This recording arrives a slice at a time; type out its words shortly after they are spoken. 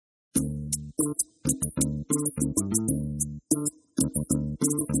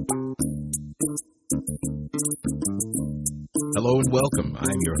Hello and welcome.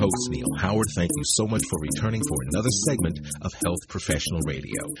 I'm your host, Neil Howard. Thank you so much for returning for another segment of Health Professional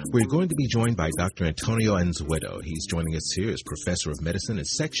Radio. We're going to be joined by Dr. Antonio Anzueto. He's joining us here as Professor of Medicine and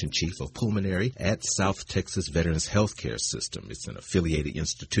Section Chief of Pulmonary at South Texas Veterans Healthcare System. It's an affiliated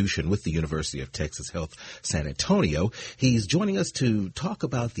institution with the University of Texas Health San Antonio. He's joining us to talk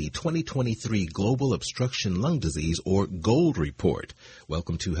about the 2023 Global Obstruction Lung Disease, or GOLD report.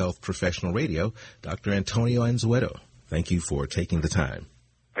 Welcome to Health Professional Radio, Dr. Antonio Anzueto. Thank you for taking the time.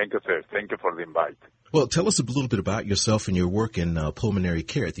 Thank you, sir. Thank you for the invite. Well, tell us a little bit about yourself and your work in pulmonary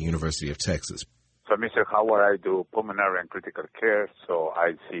care at the University of Texas. So, Mr. Howard, I do pulmonary and critical care, so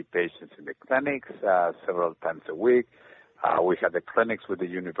I see patients in the clinics several times a week. We have the clinics with the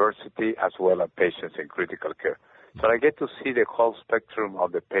university as well as patients in critical care. So I get to see the whole spectrum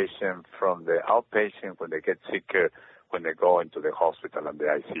of the patient, from the outpatient when they get sicker, when they go into the hospital and the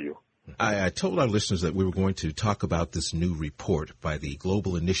ICU. I told our listeners that we were going to talk about this new report by the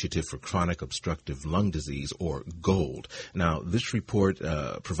Global Initiative for Chronic Obstructive Lung Disease, or GOLD. Now, this report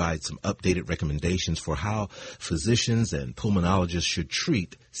provides some updated recommendations for how physicians and pulmonologists should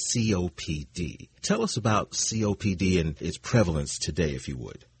treat COPD. Tell us about COPD and its prevalence today, if you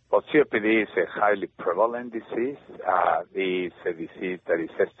would. Well, COPD is a highly prevalent disease. It's a disease that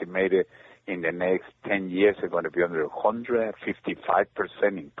is estimated in the next 10 years is going to be under 155%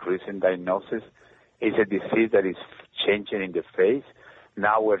 increase in diagnosis. It's a disease that is changing in the face.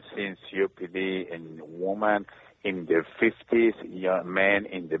 Now we're seeing COPD in women in their 50s, young men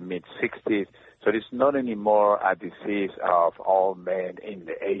in the mid-60s. So it's not anymore a disease of all men in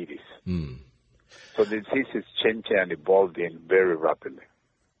the 80s. So the disease is changing and evolving very rapidly.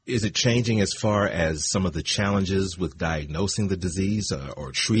 Is it changing as far as some of the challenges with diagnosing the disease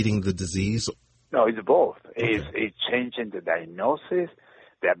or treating the disease? No, it's both. Okay. It's changing the diagnosis,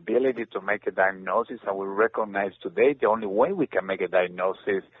 the ability to make a diagnosis, and we recognize today the only way we can make a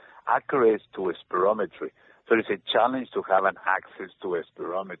diagnosis accurate to a spirometry. So it's a challenge to have an access to a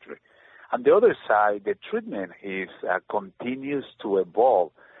spirometry. On the other side, the treatment is continues to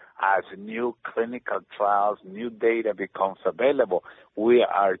evolve. As new clinical trials, new data becomes available, we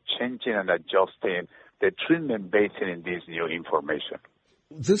are changing and adjusting the treatment based on this new information.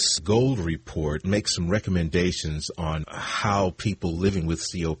 This GOLD report makes some recommendations on how people living with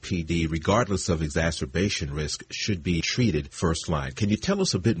COPD, regardless of exacerbation risk, should be treated first line. Can you tell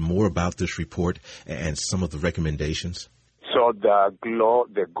us a bit more about this report and some of the recommendations? So the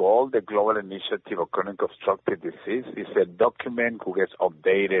GOLD, the Global Initiative of Chronic Obstructive Disease, is a document who gets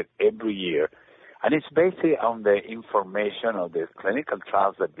updated every year. And it's based on the information of the clinical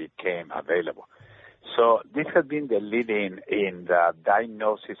trials that became available. So this has been the leading in the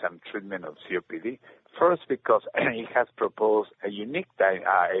diagnosis and treatment of COPD. First, because it has proposed a unique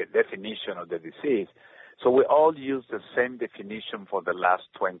definition of the disease. So we all use the same definition for the last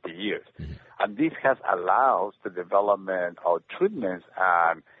 20 years. And this has allowed the development of treatments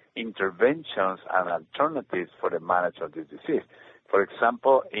and interventions and alternatives for the management of the disease. For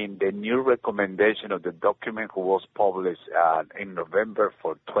example, in the new recommendation of the document who was published in November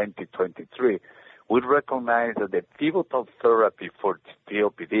for 2023, we recognize that the pivotal therapy for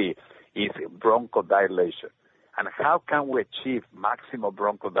COPD is bronchodilation. And how can we achieve maximal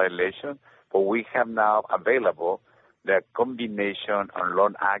bronchodilation? Well, we have now available the combination of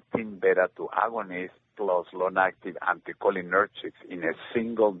long-acting beta-2 agonists plus long-acting anticholinergics in a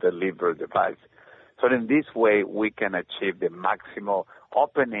single delivery device. So in this way, we can achieve the maximal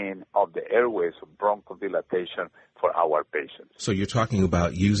opening of the airways of bronchodilation for our patients. So you're talking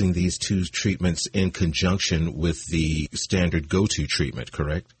about using these two treatments in conjunction with the standard go-to treatment,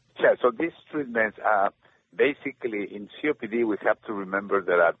 correct? Yeah, so these treatments basically, in COPD, we have to remember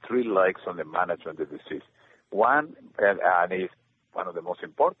there are three legs on the management of the disease. One, and is one of the most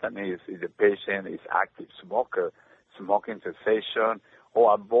important, is the patient is active smoker, smoking cessation,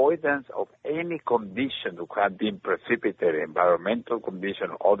 or avoidance of any condition that have been precipitated, environmental condition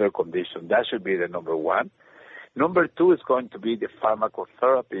or other condition. That should be the number one. Number two is going to be the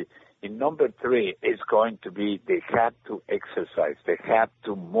pharmacotherapy. And number three is going to be they have to exercise, they have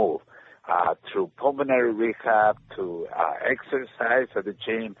to move. Through pulmonary rehab, to exercise at the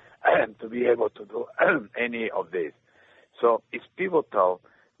gym, and to be able to do any of this. So it's pivotal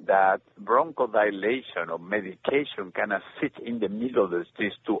that bronchodilation or medication can assist in the middle of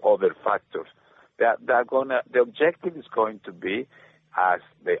these two other factors. The objective is going to be, as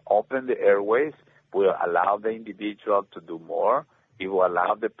they open the airways, will allow the individual to do more. It will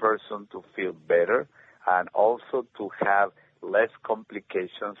allow the person to feel better and also to have less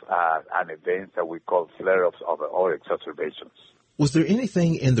complications and events that we call flare-ups or exacerbations. Was there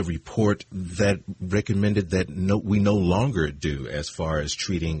anything in the report that recommended that we no longer do as far as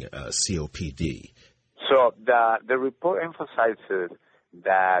treating COPD? So the report emphasizes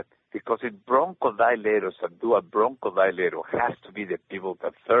that because bronchodilators that do a bronchodilator has to be the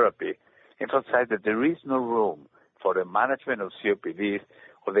pivotal therapy, emphasize that there is no room for the management of COPD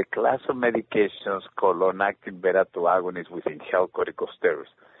or the class of medications called long-acting beta-2 agonists with inhaled corticosteroids.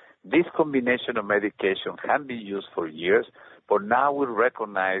 This combination of medication can be used for years, but now we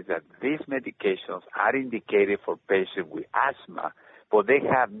recognize that these medications are indicated for patients with asthma, but they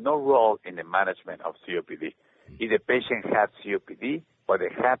have no role in the management of COPD. If the patient has COPD, what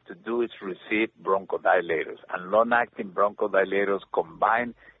they have to do is receive bronchodilators, and long-acting bronchodilators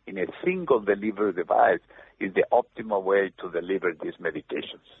combined in a single delivery device is the optimal way to deliver these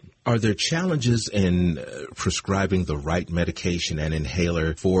medications. Are there challenges in prescribing the right medication and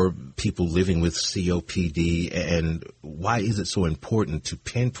inhaler for people living with COPD, and why is it so important to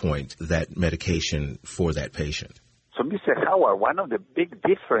pinpoint that medication for that patient? So, Mr. Howard, one of the big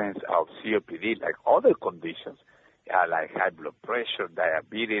differences of COPD, like other conditions, like high blood pressure,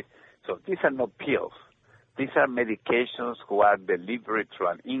 diabetes, so these are not pills. These are medications who are delivered through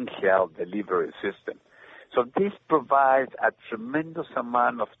an inhaled delivery system. So this provides a tremendous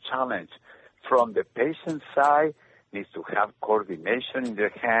amount of challenge from the patient side, needs to have coordination in their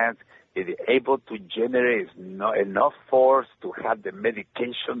hands, is able to generate enough force to have the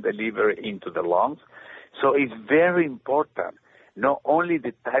medication delivered into the lungs. So it's very important, not only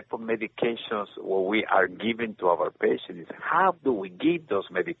the type of medications what we are giving to our patients, is how do we give those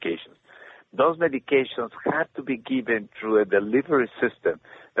medications. Those medications have to be given through a delivery system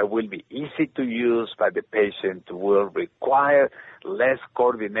that will be easy to use by the patient, will require less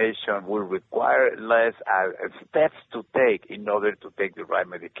coordination, will require less steps to take in order to take the right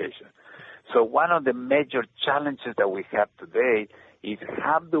medication. So one of the major challenges that we have today is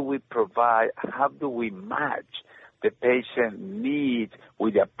how do we match the patient needs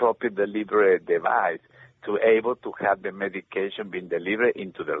with the appropriate delivery device to able to have the medication being delivered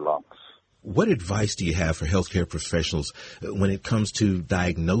into their lungs. What advice do you have for healthcare professionals when it comes to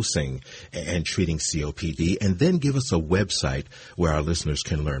diagnosing and treating COPD? And then give us a website where our listeners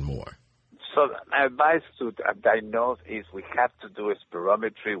can learn more. So my advice to diagnose is we have to do a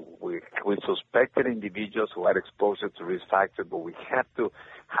spirometry. We suspected individuals who are exposed to risk factors, but we have to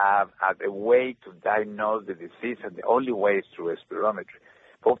have a way to diagnose the disease, and the only way is through a spirometry.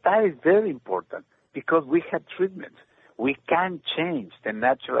 But that is very important because we have treatments. We can change the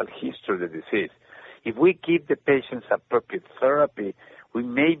natural history of the disease. If we give the patients appropriate therapy, we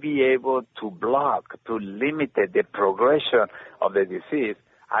may be able to limit the progression of the disease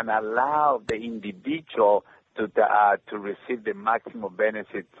and allow the individual to receive the maximum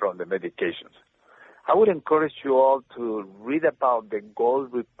benefit from the medications. I would encourage you all to read about the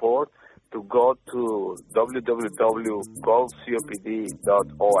GOLD report, to go to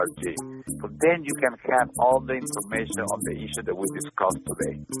www.goldcopd.org. So then you can have all the information on the issue that we discussed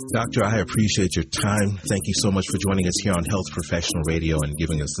today. Doctor, I appreciate your time. Thank you so much for joining us here on Health Professional Radio and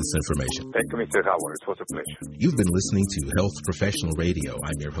giving us this information. Thank you, Mr. Howard. It was a pleasure. You've been listening to Health Professional Radio.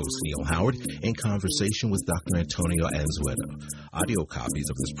 I'm your host, Neil Howard, in conversation with Dr. Antonio Anzueto. Audio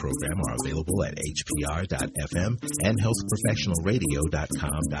copies of this program are available at hpr.fm and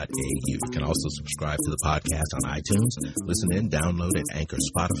healthprofessionalradio.com.au. You can also subscribe to the podcast on iTunes, listen in, download at Anchor,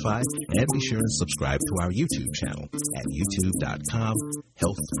 Spotify, and be sure and subscribe to our YouTube channel at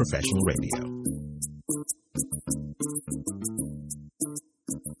youtube.com/Health Professional Radio.